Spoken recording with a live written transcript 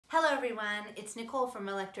everyone, it's Nicole from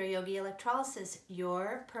ElectroYogi Electrolysis,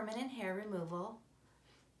 your permanent hair removal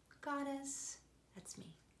goddess. That's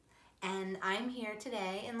me. And I'm here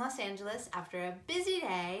today in Los Angeles after a busy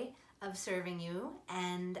day of serving you,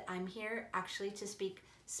 and I'm here actually to speak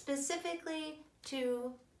specifically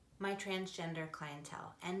to my transgender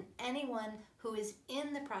clientele and anyone who is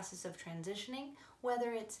in the process of transitioning,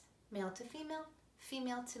 whether it's male to female,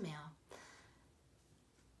 female to male.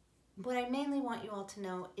 What I mainly want you all to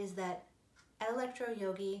know is that at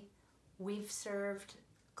ElectroYogi, we've served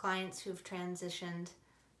clients who've transitioned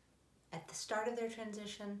at the start of their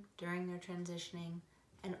transition, during their transitioning,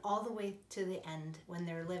 and all the way to the end when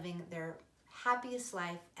they're living their happiest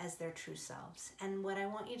life as their true selves. And what I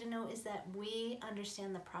want you to know is that we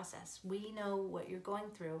understand the process. We know what you're going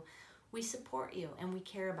through. We support you and we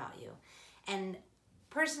care about you. And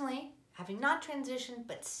personally, having not transitioned,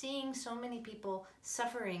 but seeing so many people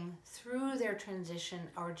suffering through their transition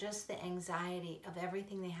or just the anxiety of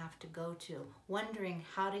everything they have to go to, wondering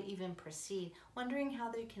how to even proceed, wondering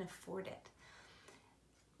how they can afford it.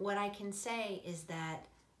 What I can say is that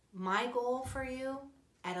my goal for you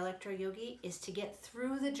at ElectroYogi is to get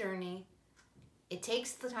through the journey. It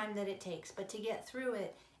takes the time that it takes, but to get through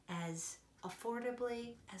it as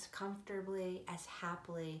affordably, as comfortably, as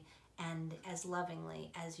happily, and as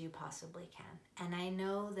lovingly as you possibly can. And I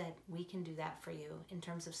know that we can do that for you in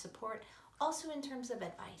terms of support, also in terms of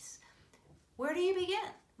advice. Where do you begin?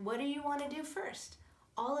 What do you want to do first?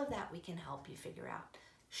 All of that we can help you figure out.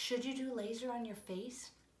 Should you do laser on your face?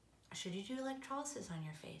 Or should you do electrolysis on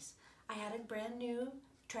your face? I had a brand new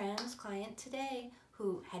trans client today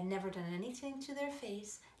who had never done anything to their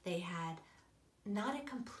face. They had not a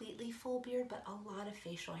completely full beard, but a lot of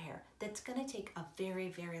facial hair. That's going to take a very,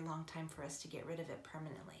 very long time for us to get rid of it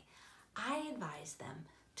permanently. I advise them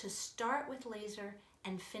to start with laser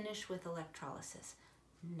and finish with electrolysis.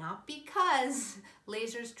 Not because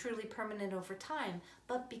laser is truly permanent over time,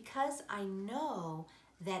 but because I know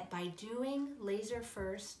that by doing laser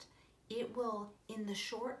first, it will, in the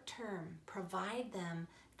short term, provide them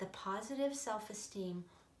the positive self-esteem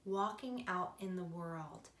walking out in the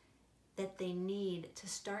world that they need to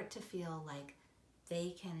start to feel like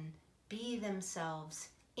they can be themselves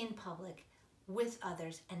in public with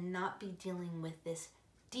others and not be dealing with this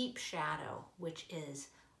deep shadow, which is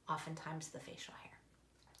oftentimes the facial hair.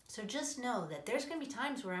 So just know that there's going to be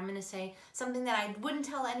times where I'm going to say something that I wouldn't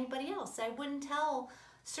tell anybody else. I wouldn't tell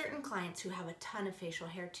certain clients who have a ton of facial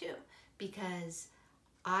hair too, because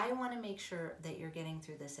I want to make sure that you're getting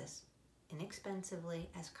through this as inexpensively,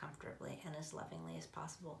 as comfortably, and as lovingly as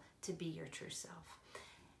possible to be your true self.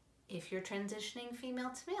 If you're transitioning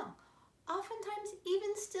female to male, oftentimes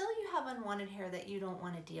even still you have unwanted hair that you don't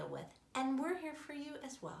want to deal with, and we're here for you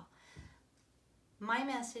as well. My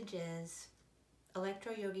message is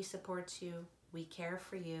ElectroYogi supports you, we care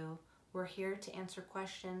for you, we're here to answer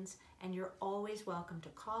questions, and you're always welcome to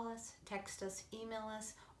call us, text us, email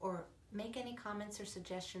us, or make any comments or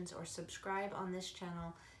suggestions, or subscribe on this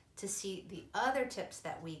channel to see the other tips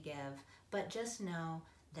that we give. But just know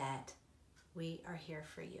that we are here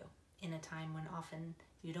for you in a time when often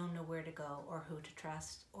you don't know where to go or who to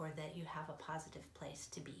trust, or that you have a positive place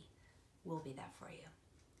to be. We'll be that for you.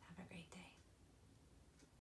 Have a great day.